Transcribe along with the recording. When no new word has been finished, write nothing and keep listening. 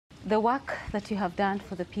The work that you have done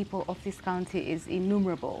for the people of this county is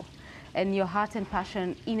innumerable. And your heart and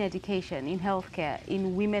passion in education, in healthcare,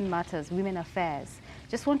 in women matters, women affairs,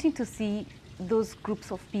 just wanting to see those groups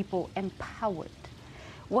of people empowered.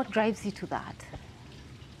 What drives you to that?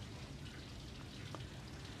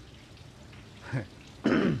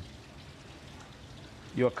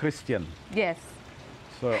 You're a Christian. Yes.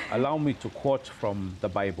 So allow me to quote from the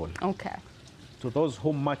Bible. Okay. To those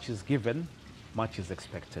whom much is given, much is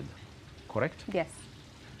expected. Correct? Yes.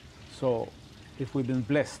 So if we've been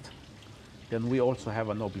blessed, then we also have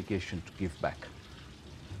an obligation to give back.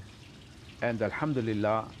 And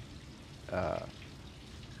Alhamdulillah,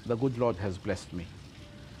 the good Lord has blessed me.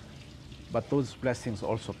 But those blessings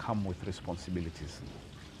also come with responsibilities.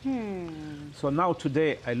 So now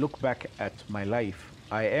today, I look back at my life.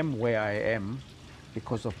 I am where I am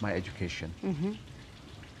because of my education.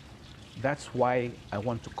 That's why I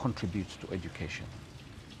want to contribute to education.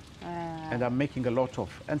 And I'm making a lot of,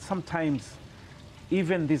 and sometimes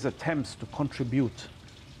even these attempts to contribute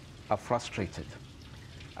are frustrated.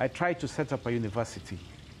 I tried to set up a university,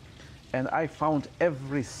 and I found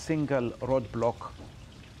every single roadblock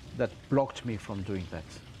that blocked me from doing that.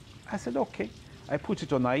 I said, okay, I put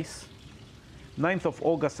it on ice. 9th of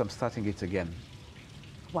August, I'm starting it again.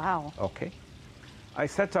 Wow. Okay. I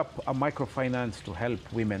set up a microfinance to help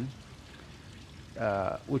women,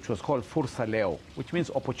 which was called Fursa Leo, which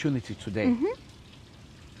means opportunity today.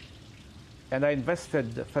 And I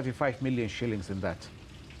invested 35 million shillings in that.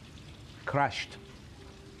 Crashed.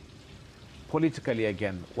 Politically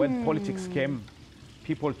again. When politics came,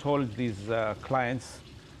 people told these clients,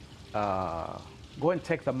 go and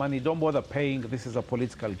take the money, don't bother paying, this is a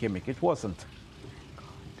political gimmick. It wasn't.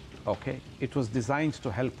 Okay? It was designed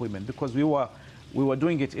to help women because we were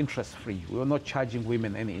doing it interest-free. We were not charging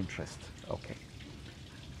women any interest. Okay?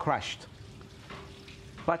 Crashed.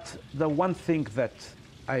 But the one thing that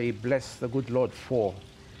I bless the good Lord for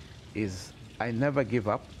is I never give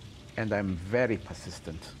up and I'm very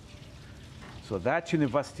persistent. So that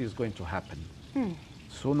university is going to happen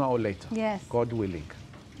sooner or later, yes. God willing.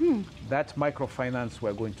 That microfinance,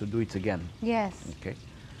 we're going to do it again. Yes. Okay.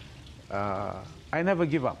 I never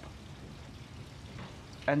give up.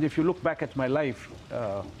 And if you look back at my life,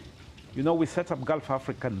 you know, we set up Gulf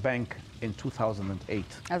African Bank in 2008.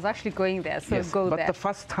 I was actually going there, so yes, go but there. the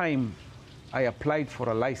first time I applied for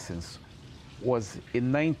a license was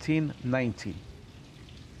in 1990.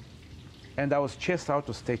 And I was chased out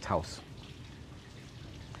of State House.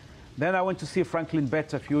 Then I went to see Franklin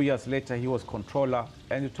Bett a few years later. He was controller.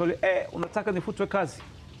 And he told me, hey, unataka nifutwe kazi.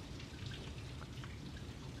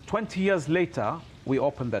 20 years later, we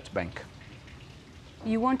opened that bank.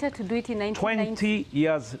 You wanted to do it in 1990? 20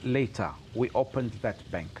 years later, we opened that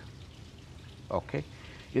bank. Okay?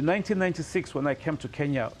 In 1996, when I came to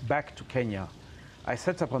Kenya, back to Kenya, I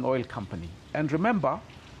set up an oil company. And remember,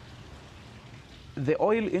 the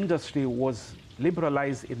oil industry was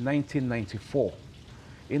liberalized in 1994.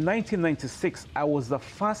 In 1996, I was the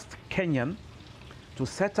first Kenyan to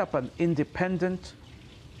set up an independent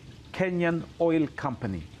Kenyan oil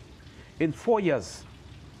company. In 4 years,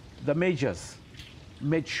 the majors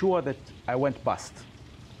made sure that I went bust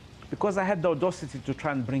because I had the audacity to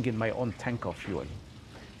try and bring in my own tanker of fuel.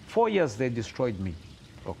 4 years, they destroyed me,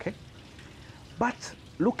 okay? But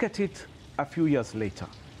look at it a few years later.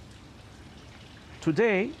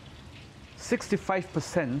 Today,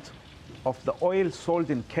 65% of the oil sold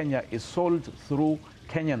in Kenya is sold through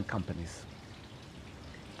Kenyan companies.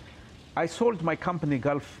 I sold my company,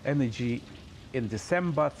 Gulf Energy, in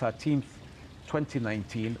December 13th,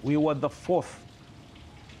 2019. We were the 4th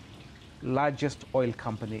largest oil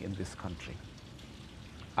company in this country.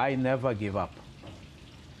 I never give up.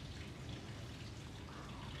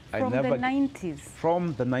 From the 90s?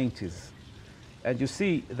 From the 90s. And you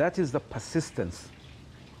see, that is the persistence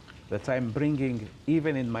that I'm bringing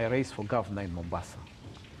even in my race for governor in Mombasa.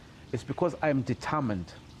 It's because I'm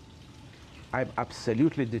determined. I'm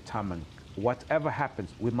absolutely determined. Whatever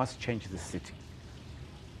happens, we must change this city.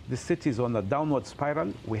 The city is on a downward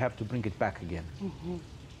spiral. We have to bring it back again.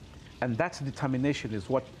 And that determination is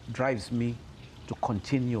what drives me to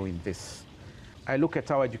continue in this. I look at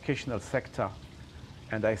our educational sector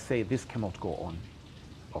and I say, this cannot go on.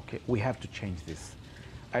 Okay, we have to change this.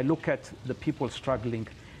 I look at the people struggling.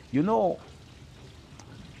 You know,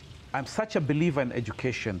 I'm such a believer in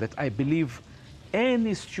education that I believe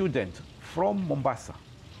any student from Mombasa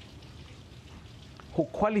who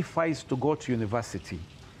qualifies to go to university,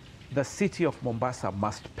 the city of Mombasa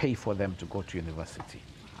must pay for them to go to university.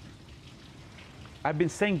 I've been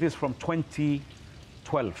saying this from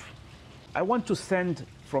 2012. I want to send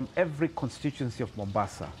from every constituency of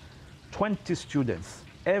Mombasa 20 students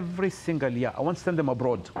every single year. I want to send them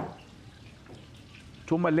abroad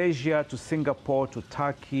to Malaysia, to Singapore, to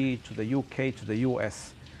Turkey, to the UK, to the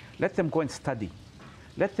US. Let them go and study.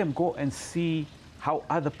 Let them go and see how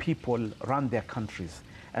other people run their countries.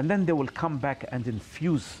 And then they will come back and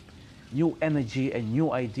infuse new energy and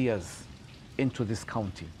new ideas into this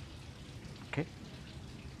county. Okay?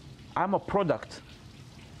 I'm a product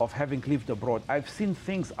of having lived abroad. I've seen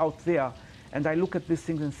things out there, and I look at these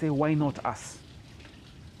things and say, why not us?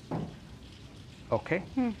 Okay?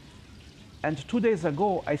 And 2 days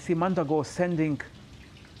ago, I see Mandago sending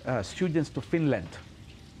students to Finland.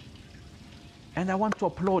 And I want to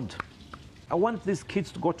applaud. I want these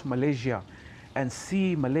kids to go to Malaysia and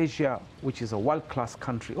see Malaysia, which is a world-class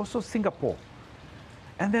country, also Singapore,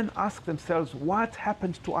 and then ask themselves, what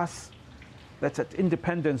happened to us that at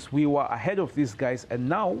independence we were ahead of these guys, and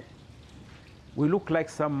now we look like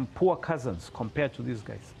some poor cousins compared to these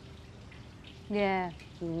guys. Yeah,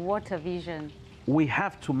 what a vision. We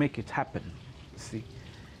have to make it happen. See,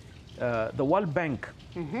 the World Bank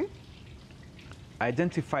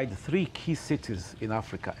identified 3 key cities in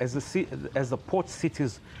Africa as the port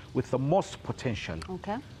cities with the most potential.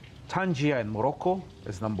 Okay. Tangier in Morocco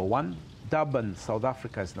is number 1. Durban, South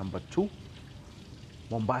Africa is number 2.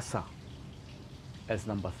 Mombasa as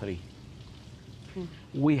number 3.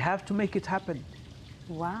 We have to make it happen.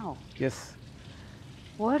 Wow. Yes.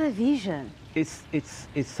 What a vision.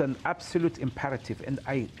 It's an absolute imperative, and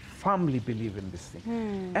I firmly believe in this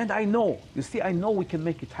thing. And I know, you see, I know we can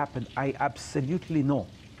make it happen. I absolutely know.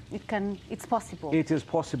 It's possible. It is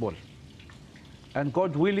possible. And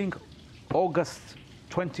God willing, August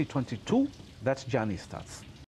 2022, that journey starts.